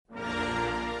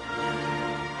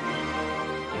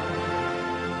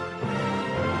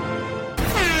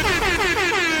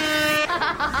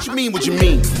What you mean, what you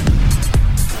mean?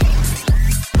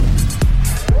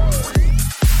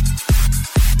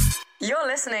 You're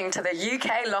listening to the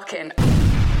UK Lock-In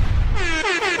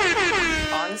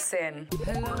on SYN.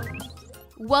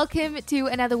 Welcome to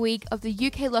another week of the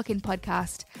UK Lock-In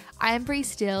podcast. I am Bree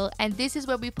Still, and this is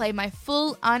where we play my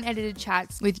full unedited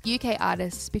chats with UK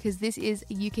artists because this is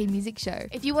a UK music show.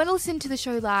 If you want to listen to the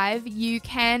show live, you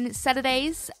can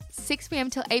Saturdays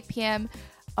 6pm till 8pm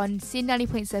on SYN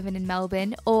 90.7 in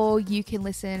Melbourne, or you can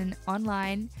listen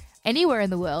online anywhere in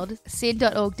the world,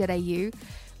 syn.org.au.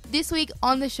 This week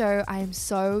on the show, I am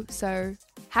so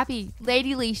happy.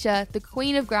 Lady Leisha, the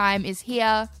Queen of Grime, is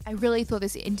here. I really thought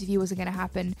this interview wasn't going to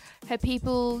happen. Her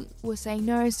people were saying,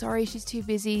 no, sorry, she's too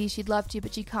busy. She'd love to,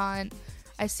 but she can't.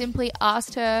 I simply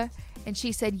asked her, and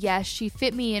she said yes. She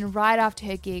fit me in right after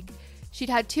her gig. She'd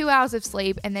had 2 hours of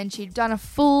sleep, and then she'd done a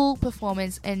full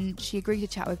performance, and she agreed to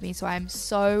chat with me, so I'm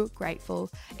so grateful.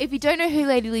 If you don't know who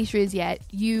Lady Leisha is yet,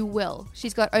 you will.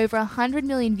 She's got over 100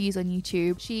 million views on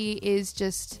YouTube. She is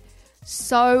just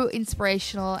so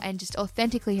inspirational and just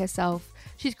authentically herself.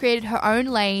 She's created her own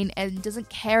lane and doesn't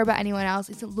care about anyone else,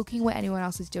 isn't looking what anyone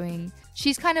else is doing.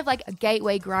 She's kind of like a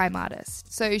gateway grime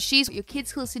artist. So she's what your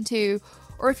kids can listen to,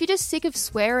 or if you're just sick of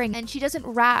swearing. And she doesn't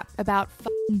rap about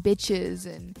fucking bitches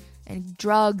and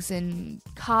drugs and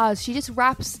cars. She just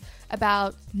raps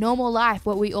about normal life,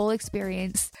 what we all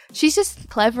experience. She's just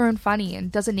clever and funny and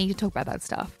doesn't need to talk about that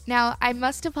stuff. Now, I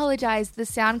must apologize, the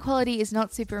sound quality is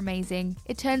not super amazing.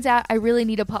 It turns out I really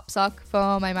need a pop sock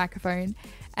for my microphone.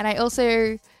 And I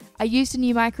used a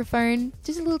new microphone,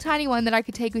 just a little tiny one that I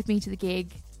could take with me to the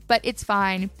gig. But it's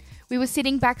fine. We were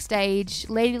sitting backstage,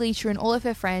 Lady Leisha and all of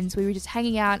her friends. We were just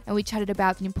hanging out and we chatted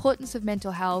about the importance of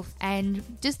mental health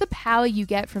and just the power you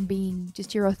get from being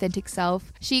just your authentic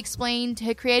self. She explained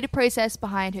her creative process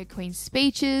behind her Queen's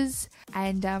speeches,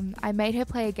 and I made her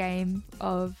play a game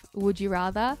of Would You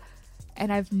Rather,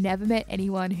 and I've never met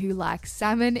anyone who likes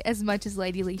salmon as much as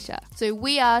Lady Leisha. So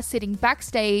we are sitting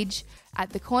backstage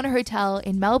at the Corner Hotel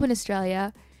in Melbourne,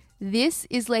 Australia. This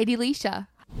is Lady Leisha.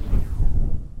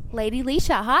 Lady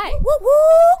Leisha, hi. Woo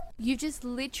woo! You've just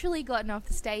literally gotten off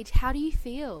the stage. How do you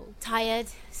feel? Tired,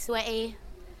 sweaty,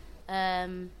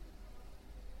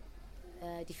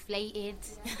 deflated.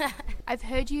 I've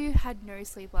heard you had no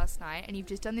sleep last night and you've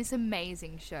just done this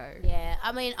amazing show. Yeah,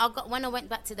 I mean, when I went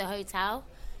back to the hotel,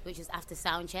 which was after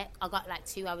sound check, I got like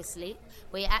 2 hours sleep,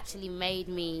 but it actually made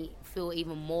me feel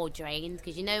even more drained,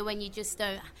 because you know when you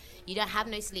don't have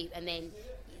no sleep and then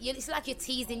it's like you're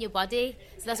teasing your body.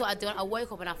 So that's what I done. I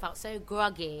woke up and I felt so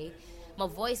groggy. My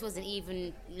voice wasn't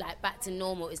even like back to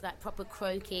normal. It's like proper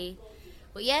croaky.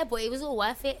 But it was all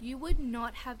worth it. You would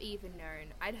not have even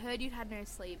known. I'd heard you'd had no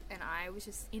sleep and I was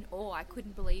just in awe. I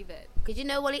couldn't believe it. Because you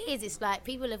know what it is? It's like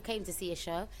people have came to see a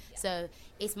show. Yeah. So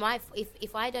it's my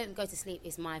if I don't go to sleep,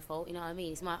 it's my fault. You know what I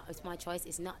mean? It's my choice.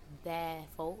 It's not their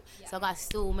fault. Yeah. So I got to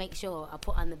still make sure I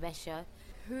put on the best show.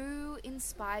 Who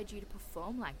inspired you to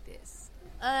perform like this?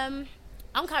 I'm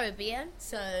Caribbean,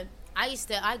 so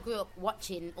I grew up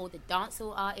watching all the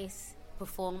dancehall artists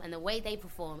perform, and the way they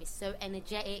perform is so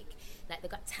energetic. Like, they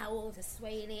got towels, they're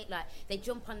swaying it, like they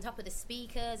jump on top of the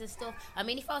speakers and stuff. I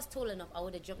mean, if I was tall enough, I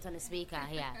would have jumped on the speaker,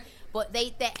 yeah. But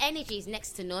their energy is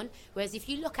next to none. Whereas if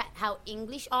you look at how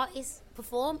English artists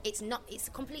perform, it's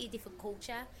a completely different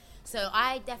culture. So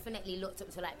I definitely looked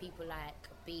up to like people like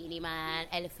Beanie Man,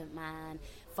 Elephant Man,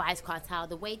 Vybz Kartel.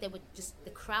 The way they were just the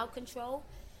crowd control,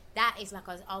 that is like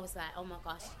I was like, oh my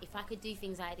gosh, if I could do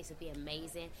things like this, it'd be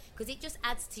amazing, because it just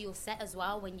adds to your set as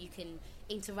well when you can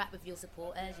interact with your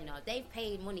supporters. You know, they've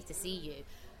paid money to see you.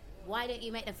 Why don't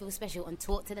you make them feel special and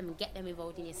talk to them and get them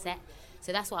involved in your set?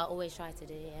 So that's what I always try to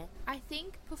do. Yeah, I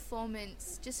think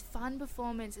performance, just fun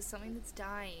performance, is something that's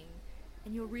dying.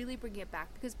 And you're really bringing it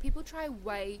back, because people try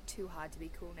way too hard to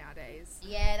be cool nowadays.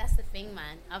 Yeah, that's the thing,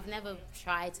 man. I've never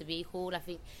tried to be cool. I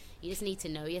think you just need to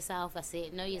know yourself. That's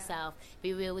it. Know yourself.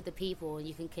 Be real with the people, and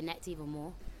you can connect even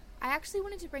more. I actually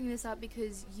wanted to bring this up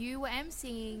because you were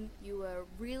emceeing, you were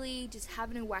really just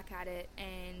having a whack at it,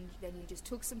 and then you just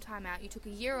took some time out. You took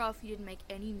a year off, you didn't make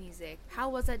any music. How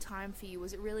was that time for you?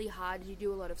 Was it really hard? Did you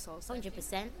do a lot of soul searching?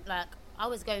 100%. Like, I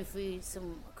was going through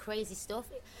some crazy stuff.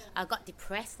 I got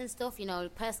depressed and stuff, you know,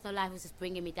 personal life was just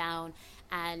bringing me down.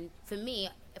 And for me,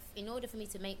 in order for me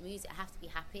to make music, I have to be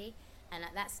happy. And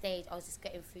at that stage, I was just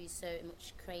getting through so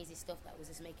much crazy stuff that was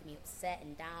just making me upset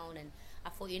and down. And I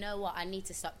thought, you know what, I need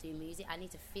to stop doing music. I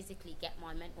need to physically get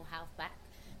my mental health back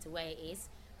to where it is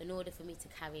in order for me to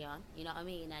carry on, you know what I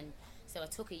mean? And so I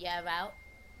took a year out,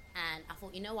 And I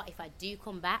thought, you know what, if I do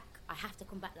come back, I have to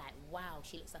come back like, wow,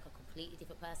 she looks like a completely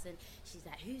different person. She's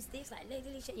like, who's this? Like, Lady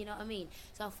Alicia, you know what I mean?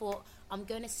 So I thought, I'm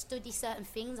going to study certain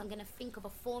things. I'm going to think of a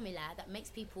formula that makes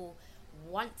people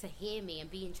want to hear me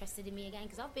and be interested in me again.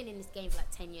 Because I've been in this game for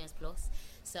like 10 years plus.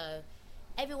 So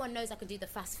everyone knows I can do the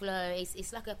fast flow.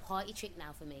 It's like a party trick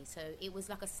now for me. So it was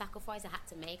like a sacrifice I had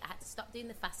to make. I had to stop doing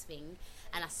the fast thing.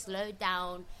 And I slowed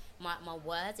down my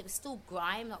words. It was still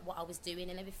grime, like what I was doing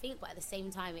and everything. But at the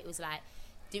same time, it was like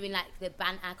doing like the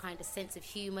banter kind of sense of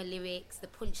humour lyrics, the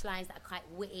punchlines that are quite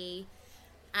witty.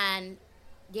 And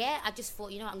yeah, I just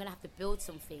thought, you know what, I'm going to have to build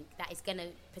something that is going to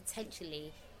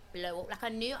potentially blow up. Like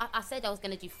I said I was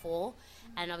going to do 4,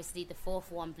 and obviously the 4th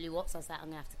one blew up, so I was like,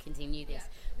 I'm going to have to continue this.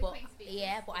 But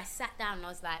I sat down and I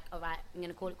was like, all right, I'm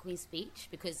going to call it Queen's Speech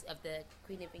because of the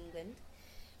Queen of England.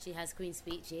 She has Queen's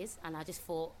Speeches, and I just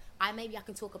thought, maybe I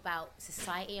can talk about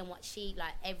society and what she,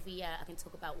 like, every year I can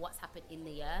talk about what's happened in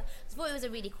the year. So I thought it was a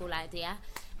really cool idea.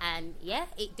 And yeah,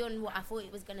 it done what I thought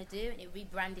it was going to do, and it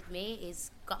rebranded me.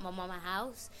 It's got my mum a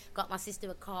house, got my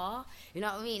sister a car. You know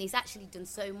what I mean? It's actually done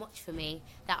so much for me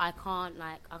that I can't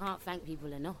thank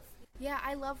people enough. Yeah,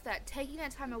 I love that. Taking that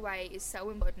time away is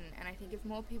so important, and I think if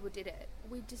more people did it,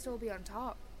 we'd just all be on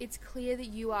top. It's clear that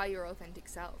you are your authentic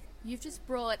self. You've just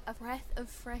brought a breath of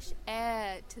fresh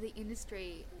air to the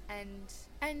industry,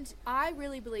 and I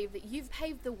really believe that you've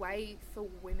paved the way for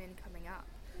women coming up.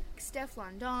 Steph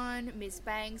London, Miss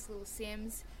Banks, Lil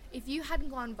Sims, if you hadn't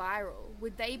gone viral,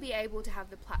 would they be able to have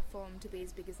the platform to be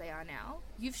as big as they are now?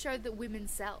 You've showed that women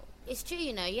sell. It's true,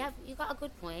 you know, you got a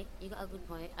good point.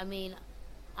 I mean,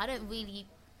 I don't really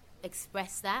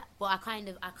express that, but I kind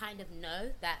of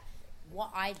know that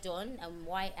what I done and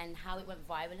why and how it went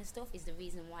viral and stuff is the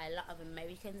reason why a lot of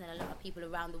Americans and a lot of people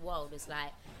around the world was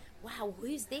like, wow,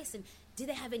 who's this? And do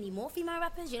they have any more female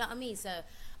rappers? You know what I mean? So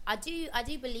I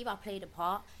do believe I played a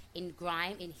part in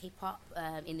grime, in hip hop,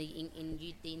 in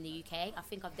the UK. I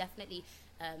think I've definitely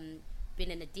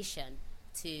been an addition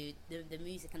to the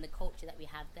music and the culture that we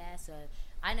have there. So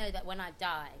I know that when I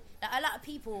die, like, a lot of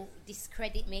people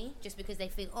discredit me just because they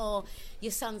think, oh,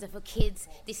 your songs are for kids,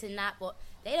 this and that, but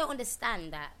they don't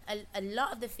understand that a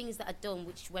lot of the things that are done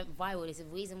which went viral is the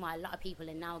reason why a lot of people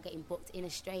are now getting booked in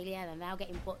Australia and now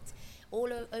getting booked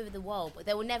all over the world, but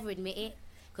they will never admit it.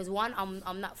 Because one,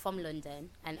 I'm not from London,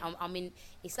 and I'm in.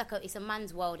 It's a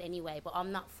man's world anyway. But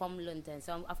I'm not from London,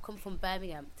 so I've come from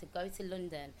Birmingham to go to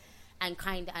London, and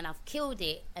I've killed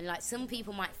it. And like some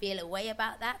people might feel a way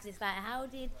about that, because it's like, how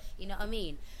did you know what I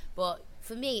mean? But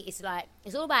for me, it's like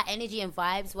it's all about energy and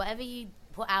vibes. Whatever you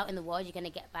put out in the world, you're gonna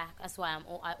get back. That's why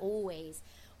I always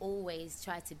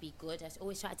try to be good. I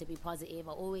always try to be positive.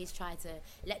 I always try to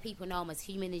let people know I'm as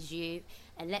human as you,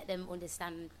 and let them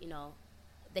understand, you know,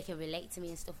 they can relate to me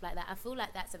and stuff like that. I feel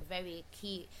like that's a very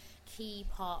key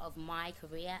part of my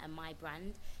career and my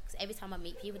brand, because every time I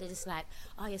meet people, they're just like,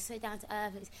 oh, you're so down to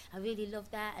earth, I really love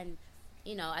that. And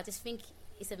you know, I just think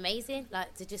it's amazing,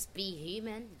 like, to just be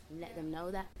human and let them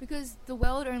know that, because the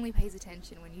world only pays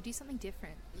attention when you do something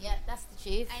different. Yeah, that's the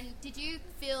truth. And did you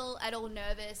feel at all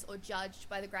nervous or judged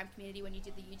by the grime community when you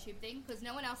did the YouTube thing, because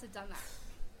no one else had done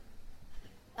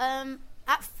that?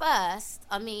 At first,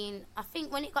 I mean, I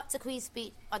think when it got to Queen's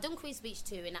Speech, I done Queen's Speech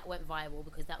 2, and that went viral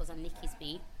because that was on Nicki's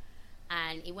beat,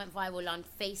 and it went viral on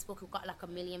Facebook. It got like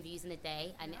 1 million views in a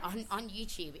day, and nice. on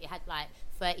YouTube it had like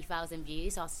 30,000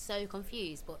 views. So I was so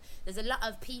confused. But there's a lot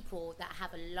of people that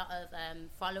have a lot of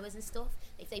followers and stuff.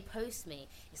 If they post me,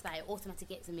 it's like it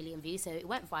automatically gets 1 million views. So it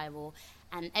went viral,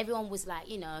 and everyone was like,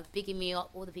 you know, bigging me up.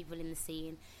 All the people in the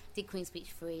scene. Did Queen's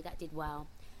Speech 3, that did well.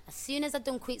 As soon as I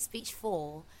done Queen's Speech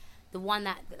 4, the one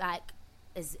that like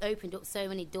has opened up so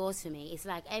many doors for me, it's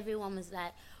like everyone was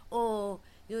like, oh,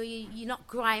 you're not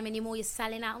grime anymore, you're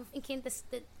selling out. I'm thinking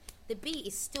the beat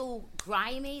is still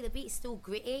grimy, the beat is still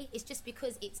gritty. It's just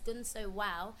because it's done so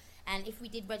well. And if we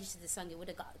did register the song, it would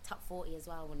have got top 40 as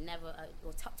well,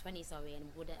 or top 20, sorry, and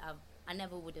I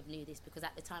never would have knew this, because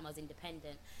at the time I was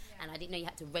independent, and I didn't know you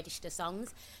had to register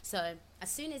songs. So as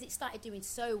soon as it started doing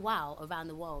so well around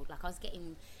the world, like I was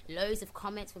getting loads of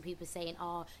comments from people saying,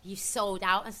 oh, you sold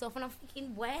out and stuff, and I'm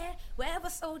thinking, where have I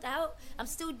sold out? I'm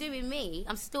still doing me.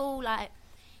 I'm still like,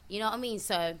 you know what I mean?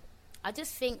 So I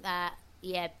just think that,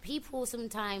 yeah, people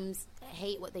sometimes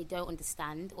hate what they don't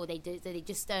understand, or they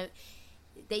just don't.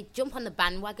 They jump on the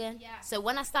bandwagon. Yeah. So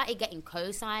when I started getting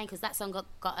co-signed, because that song got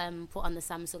put on the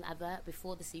Samsung advert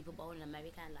before the Super Bowl in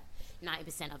America, and like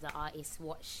 90% of the artists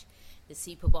watch the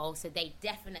Super Bowl, so they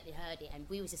definitely heard it. And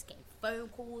we were just getting phone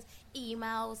calls,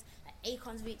 emails, like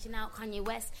Akon's reaching out, Kanye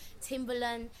West,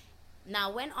 Timbaland.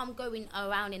 Now when I'm going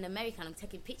around in America and I'm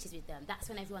taking pictures with them, that's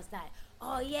when everyone's like,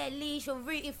 oh yeah, Leash, we're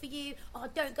rooting for you. Oh,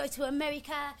 don't go to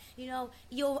America. You know,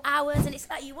 you're ours. And it's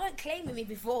like, you weren't claiming me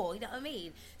before. You know what I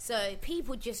mean? So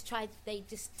people they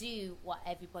just do what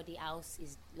everybody else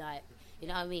is like. You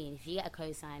know what I mean? If you get a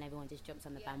cosign, everyone just jumps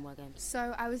on the bandwagon.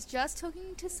 So I was just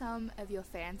talking to some of your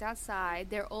fans outside.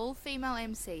 They're all female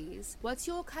MCs. What's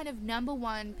your kind of number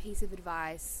one piece of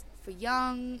advice for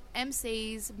young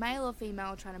MCs, male or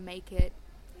female, trying to make it,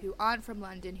 who aren't from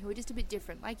London, who are just a bit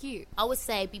different, like you? I would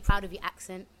say be proud of your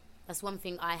accent. That's one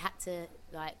thing I had to,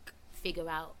 like, figure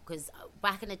out. Because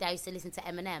back in the day, I used to listen to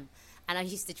Eminem. And I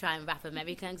used to try and rap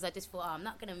American because I just thought, I'm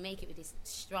not going to make it with this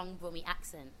strong, brummy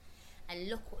accent. And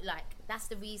look, like, that's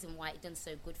the reason why it done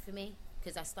so good for me,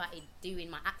 because I started doing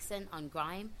my accent on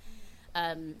grime.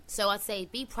 So I'd say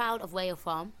be proud of where you're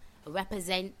from,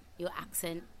 represent your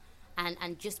accent,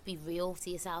 and just be real to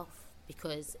yourself,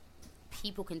 because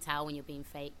people can tell when you're being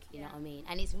fake, you know what I mean?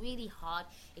 And it's really hard.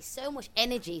 It's so much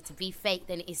energy to be fake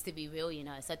than it is to be real, you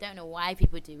know? So I don't know why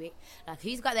people do it. Like,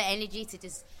 who's got the energy to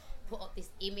just put up this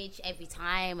image every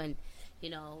time and, you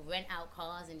know, rent out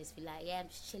cars and just be like, yeah, I'm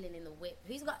just chilling in the whip.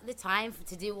 Who's got the time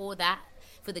to do all that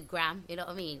for the gram, you know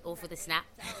what I mean? Or for the snap.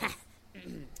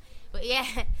 But yeah,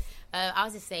 I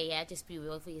would just say, yeah, just be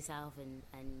real for yourself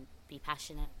and be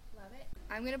passionate. Love it.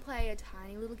 I'm going to play a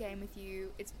tiny little game with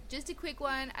you. It's just a quick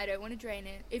one. I don't want to drain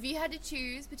it. If you had to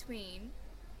choose between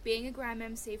being a grime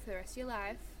MC for the rest of your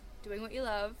life, doing what you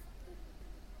love,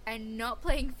 and not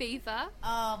playing FIFA,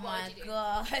 oh my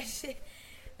gosh.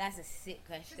 That's a sick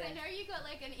question. Because I know you got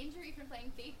like an injury from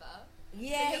playing FIFA.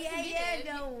 Yeah,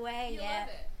 no way. You love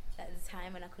it. At the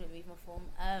time when I couldn't move my form.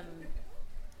 Oh,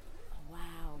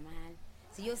 wow, man.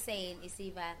 So you're saying it's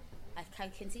either I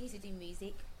can continue to do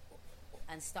music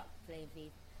and stop playing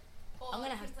FIFA. Or I'm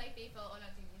gonna have to play FIFA or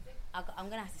not do music. I'm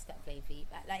gonna have to stop playing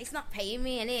FIFA. Like, it's not paying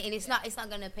me, and it's not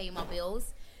gonna pay my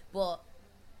bills. But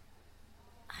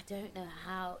I don't know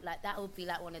how. Like, that would be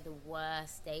like one of the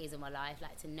worst days of my life.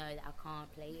 Like, to know that I can't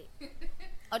play it.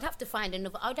 I'd have to find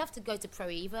another. I'd have to go to Pro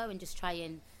Evo and just try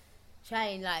and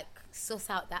like suss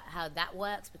out how that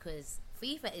works, because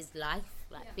FIFA is life.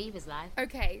 Like, FIFA's life.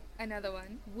 Okay, another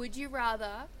one. Would you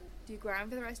rather do grime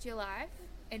for the rest of your life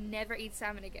and never eat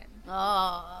salmon again?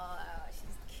 Oh,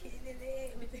 she's killing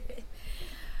it with it.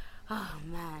 Oh,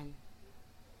 man.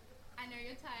 I know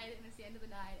you're tired and it's the end of the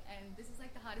night, and this is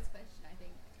like the hardest question, I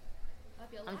think,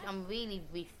 of your life. I'm really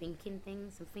rethinking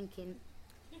things. I'm thinking,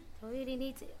 do I really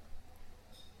need to?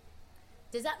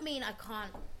 Does that mean I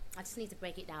can't? I just need to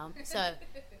break it down. So,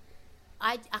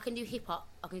 I can do hip hop,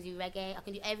 I can do reggae, I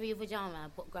can do every other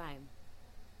genre but grime.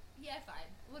 Yeah, fine.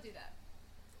 We'll do that.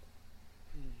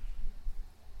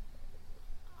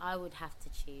 I would have to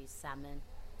choose salmon.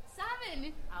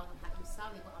 Salmon? I'm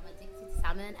sorry, but I'm addicted to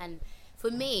salmon. And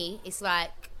for me, it's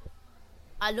like,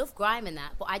 I love grime and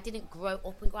that, but I didn't grow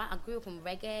up in grime. I grew up in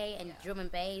reggae and drum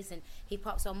and bass and hip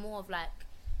hop, so I'm more of like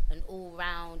an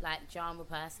all-round like genre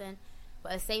person.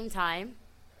 But at the same time,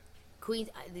 Queens,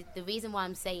 the reason why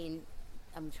I'm saying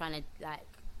I'm trying to like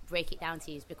break it down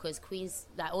to you is because Queen's,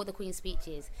 like all the Queen's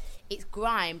speeches, it's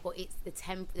grime, but it's the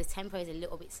tempo is a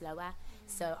little bit slower.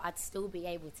 So I'd still be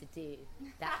able to do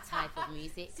that type of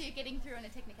music. So you're getting through on a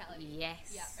technicality?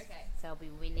 Yes. Yeah, okay. So I'll be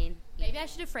winning. Maybe I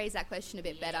should have phrased that question a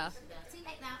bit better. Too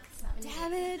late now.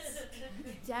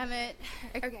 Damn it.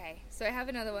 Okay, so I have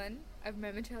another one. I've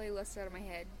momentarily lost it out of my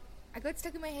head. I got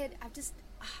stuck in my head.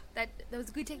 That was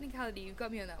a good technicality. You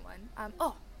got me on that one.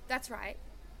 Oh, that's right.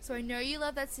 So I know you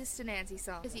love that Sister Nancy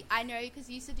song. I know because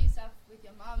you used to do stuff with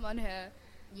your mum on her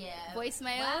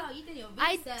voicemail. Wow, you did your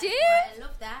research. I did. I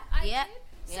love that. I did.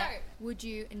 So, would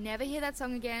you never hear that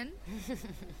song again?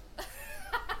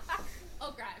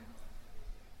 Oh, grime.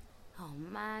 Oh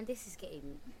man, this is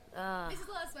getting. This is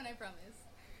the last one, I promise.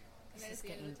 This is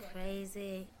getting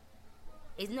crazy.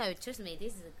 No, trust me,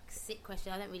 this is a sick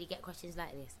question. I don't really get questions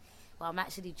like this. But I'm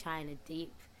actually trying to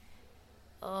deep.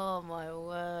 Oh my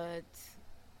word.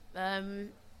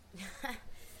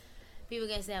 People are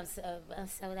going to say I'm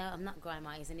sold out. I'm not grime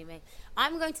artist anyway.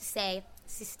 I'm going to say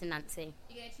Sister Nancy.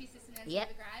 You're going to choose Sister Nancy Yep.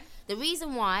 over grime? The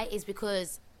reason why is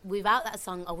because without that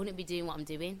song, I wouldn't be doing what I'm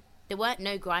doing. There weren't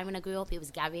no grime when I grew up. It was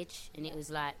garage, and it was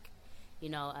like, you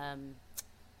know,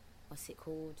 what's it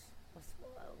called?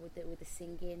 With the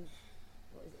singing?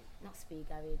 What was it? Not speed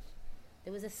garage.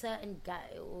 There was a certain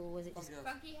or was it just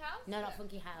Funky House? No, not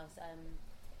Funky House.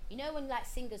 You know when like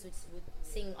singers would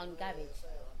sing on garage.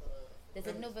 There's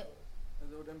another.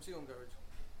 The old MC on garage.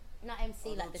 Not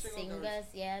MC, like the singers.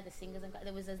 Yeah, the singers on garage.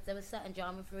 There was a certain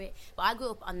genre for it, but I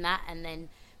grew up on that, and then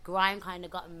grime kind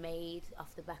of got made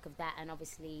off the back of that, and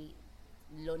obviously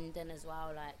London as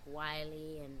well, like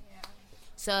Wiley and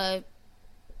so.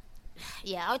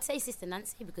 Yeah, I would say Sister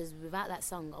Nancy, because without that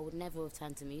song, I would never have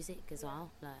turned to music as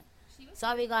well. Like,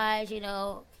 sorry guys,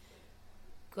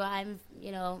 grime,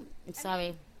 I'm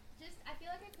sorry. I feel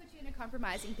like I put you in a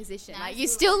compromising position. Like, you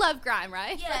still love grime,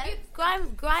 right? Yeah,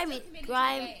 grime.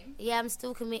 Yeah, I'm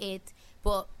still committed.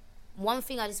 But one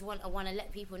thing I want to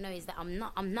let people know is that I'm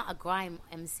not a grime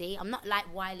MC. I'm not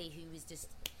like Wiley, who is just,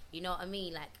 you know what I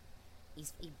mean? Like,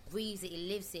 he breathes it, he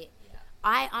lives it.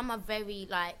 Yeah. I'm a very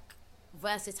like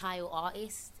versatile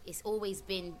artist. It's always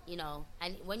been,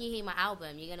 and when you hear my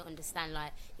album, you're gonna understand,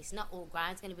 like, it's not all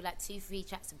grime. It's gonna be like 2-3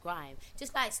 tracks of grime,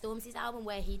 just like Stormzy's album,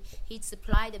 where he'd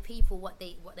supply the people what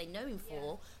they know him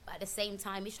for, but at the same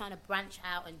time he's trying to branch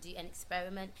out and do an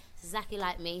experiment. It's exactly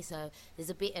like me, so there's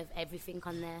a bit of everything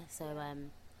on there. So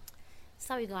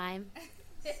sorry grime.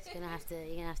 You're gonna have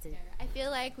to. I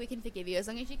feel like we can forgive you as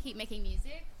long as you keep making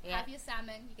music. Yeah. Have your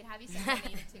salmon. You can have your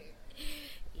salmon too.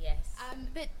 Yes.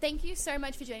 But thank you so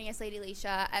much for joining us, Lady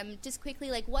Leisha. Just quickly,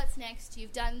 like, what's next?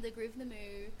 You've done the Groove and the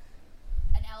Moo.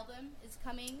 An album is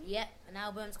coming. Yep, an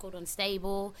album's called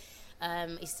Unstable.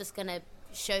 It's just gonna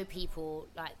show people,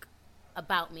 like,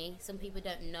 about me. Some people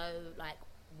don't know, like,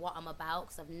 what I'm about,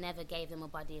 because I've never gave them a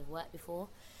body of work before.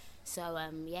 So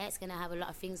it's gonna have a lot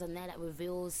of things on there that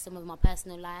reveals some of my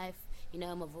personal life,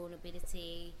 my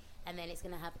vulnerability, and then it's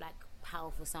gonna have like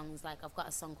powerful songs. Like, I've got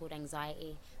a song called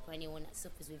Anxiety for anyone that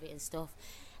suffers with it and stuff,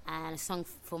 and a song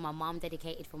for my mom,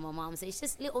 dedicated for my mom. So it's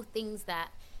just little things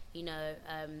that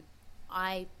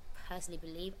I personally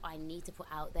believe I need to put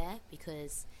out there,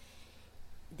 because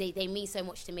they mean so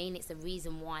much to me, and it's the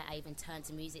reason why I even turn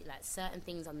to music. Like, certain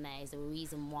things on there is the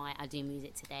reason why I do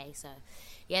music today. So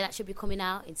yeah, that should be coming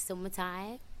out in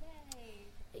summertime. Yay.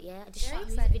 But yeah, I just shot a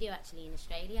music video actually in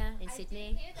Australia, in Sydney. I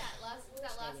did hear that. Was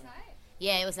that last night?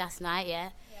 Yeah, it was last night, yeah.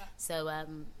 So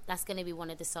that's going to be one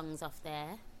of the songs off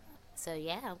there. So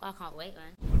yeah, I can't wait,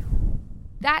 man.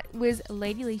 That was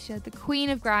Lady Leisha, the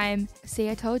queen of grime. See,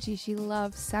 I told you she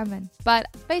loves salmon. But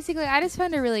basically, I just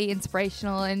found her really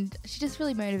inspirational, and she just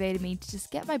really motivated me to just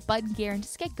get my butt in gear and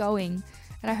just get going.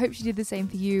 And I hope she did the same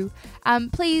for you.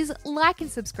 Please like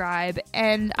and subscribe.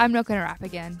 And I'm not going to rap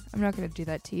again. I'm not going to do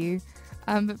that to you.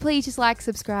 But please just like,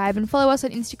 subscribe, and follow us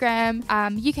on Instagram,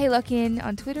 UK Lockin,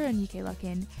 on Twitter, and UK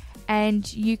Lockin.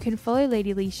 And you can follow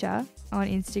Lady Leisha on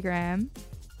Instagram.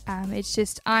 It's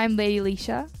just I'm Lady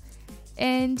Leisha.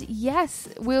 And yes,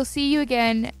 we'll see you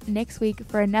again next week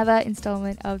for another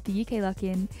installment of the UK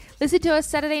Lock-In. Listen to us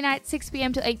Saturday night, 6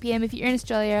 p.m. to 8 p.m. if you're in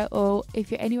Australia, or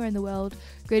if you're anywhere in the world,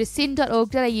 go to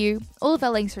sin.org.au. All of our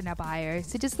links are in our bio,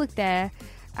 so just look there.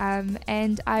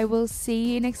 And I will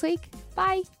see you next week.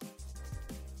 Bye.